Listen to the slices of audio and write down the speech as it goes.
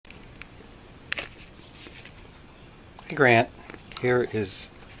Hi Grant, here is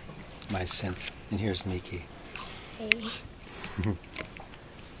my synth, and here's Miki. Hey.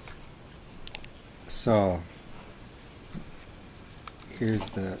 So, here's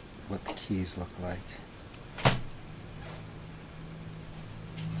what the keys look like.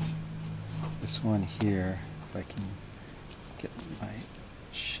 This one here, if I can get my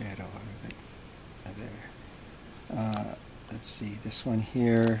shadow out of it, there. Let's see, this one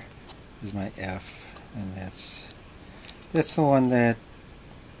here is my F, and that's the one that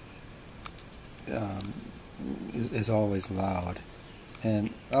is always loud. And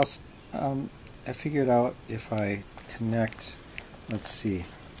I figured out if I connect, let's see,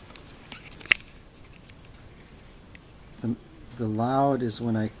 the loud is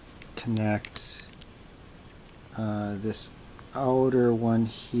when I connect this outer one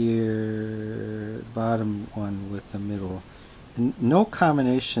here, bottom one with the middle. And no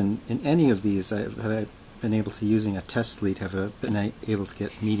combination in any of these I've been able to, using a test lead, have been able to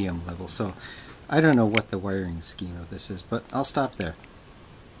get medium level. So I don't know what the wiring scheme of this is, but I'll stop there.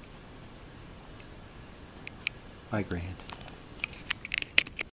 Bye, Grant.